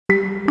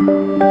Hey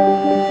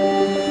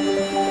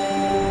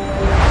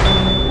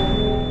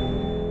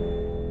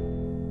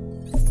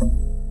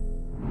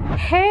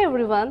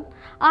everyone,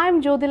 I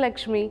am Jyoti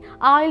Lakshmi,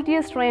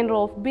 IELTS trainer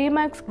of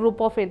Bemax group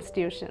of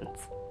institutions.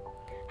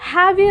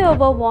 Have you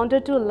ever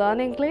wanted to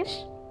learn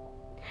English?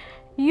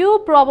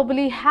 You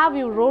probably have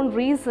your own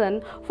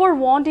reason for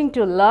wanting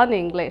to learn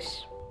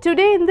English.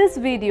 Today in this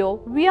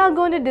video, we are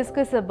going to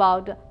discuss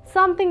about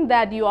something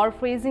that you are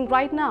facing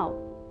right now.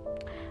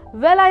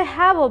 Well, I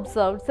have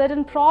observed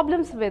certain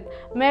problems with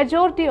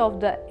majority of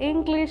the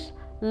English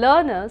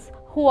learners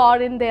who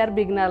are in their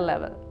beginner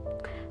level,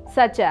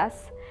 such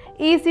as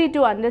easy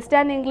to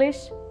understand English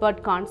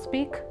but can't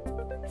speak,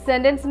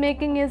 sentence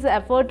making is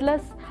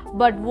effortless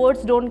but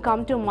words don't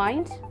come to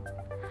mind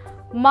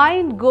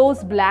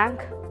goes blank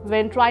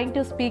when trying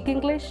to speak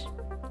English,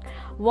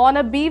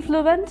 wanna be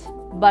fluent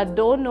but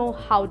don't know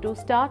how to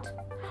start,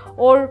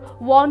 or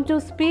want to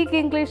speak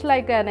English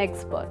like an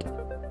expert.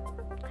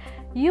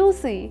 You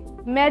see,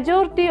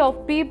 majority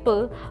of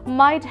people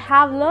might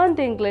have learned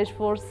English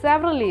for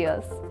several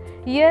years,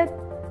 yet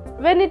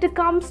when it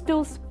comes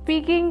to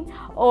speaking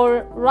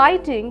or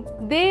writing,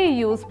 they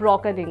use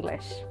broken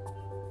English.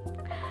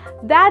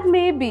 That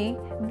may be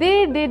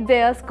they did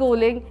their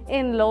schooling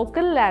in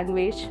local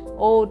language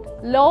or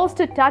lost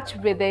touch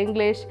with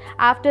English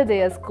after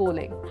their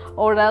schooling,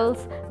 or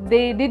else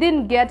they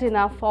didn't get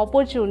enough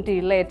opportunity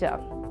later.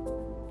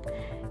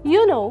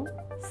 You know,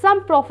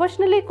 some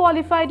professionally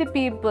qualified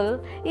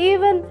people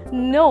even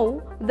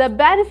know the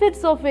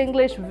benefits of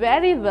English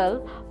very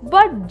well,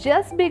 but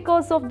just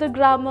because of the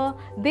grammar,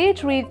 they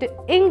treat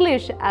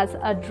English as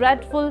a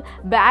dreadful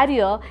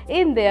barrier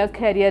in their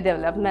career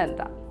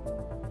development.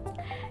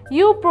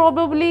 You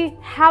probably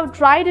have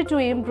tried to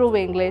improve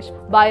English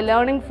by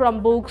learning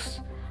from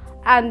books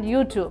and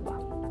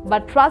YouTube.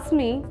 But trust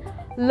me,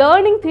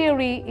 learning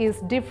theory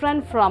is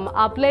different from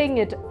applying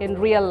it in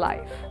real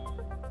life.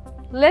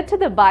 Let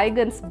the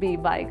bygones be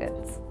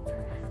bygones.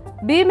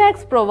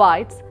 Bemax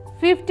provides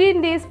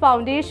 15 days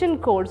foundation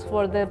course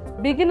for the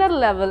beginner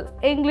level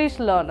English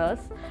learners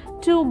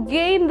to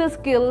gain the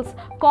skills,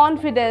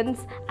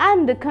 confidence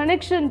and the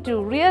connection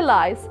to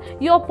realize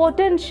your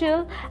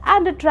potential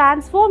and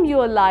transform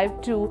your life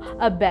to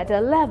a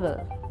better level.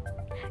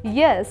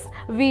 Yes,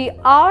 we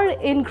are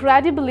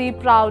incredibly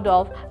proud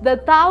of the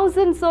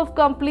thousands of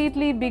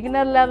completely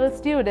beginner level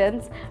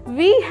students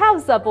we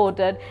have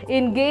supported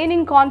in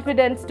gaining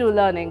confidence to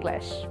learn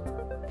English.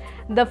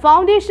 The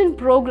foundation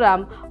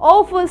program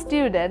offers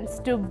students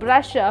to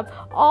brush up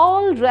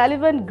all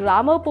relevant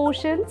grammar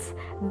portions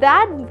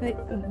that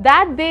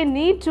they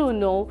need to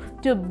know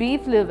to be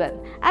fluent,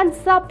 and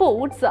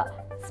supports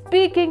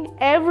speaking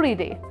every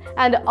day,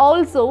 and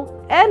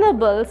also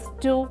enables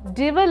to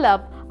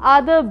develop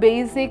other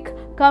basic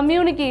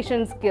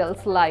communication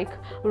skills like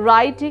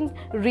writing,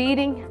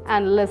 reading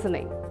and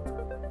listening.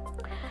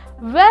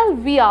 Well,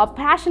 we are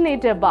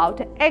passionate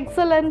about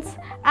excellence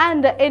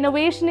and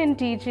innovation in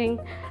teaching,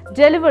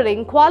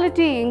 delivering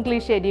quality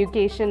English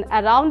education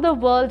around the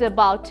world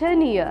about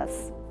 10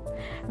 years.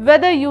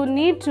 Whether you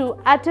need to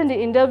attend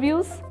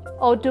interviews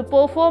or to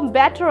perform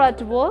better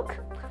at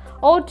work,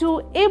 or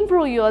to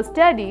improve your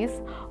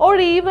studies, or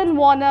even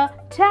wanna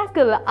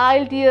tackle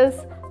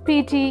IELTS,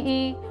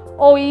 PTE,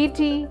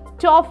 OET,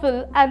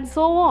 TOEFL and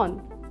so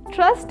on.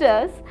 Trust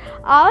us,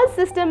 our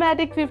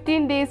systematic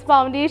 15 days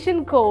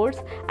foundation course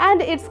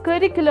and its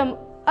curriculum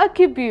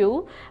equip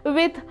you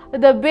with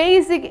the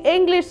basic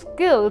English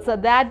skills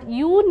that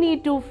you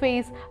need to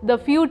face the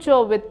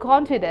future with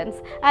confidence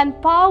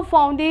and power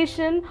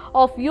foundation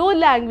of your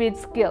language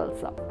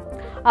skills.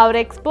 Our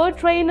expert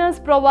trainers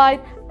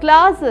provide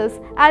classes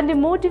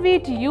and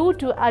motivate you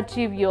to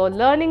achieve your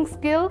learning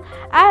skill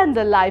and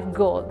the life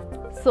goal.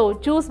 So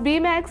choose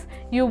Bemax,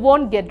 you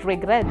won't get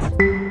regrets.